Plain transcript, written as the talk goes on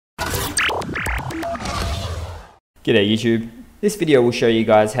G'day YouTube. This video will show you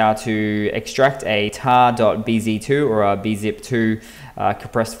guys how to extract a tar.bz2 or a bzip2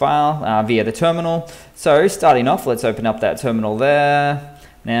 compressed file via the terminal. So starting off, let's open up that terminal there.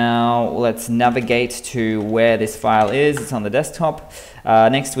 Now let's navigate to where this file is. It's on the desktop.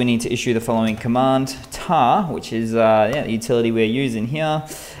 Next we need to issue the following command, tar, which is the utility we're using here,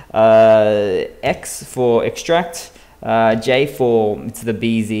 X for extract, J for it's the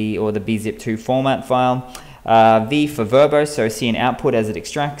BZ or the bzip2 format file, V for verbo, so see an output as it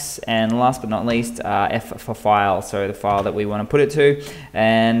extracts, and last but not least F for file, so the file that we want to put it to.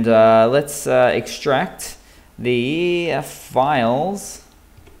 And let's extract the files,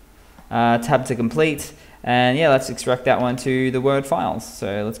 tab to complete, and yeah, let's extract that one to the Word files.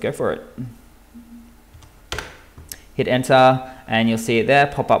 So let's go for it. Hit enter and you'll see it there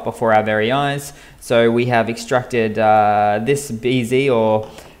pop up before our very eyes. So we have extracted this BZ, or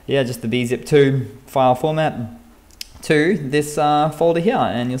just the bzip2 file format, to this folder here,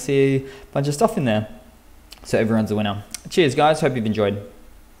 and you'll see a bunch of stuff in there. So everyone's a winner. Cheers guys, hope you've enjoyed.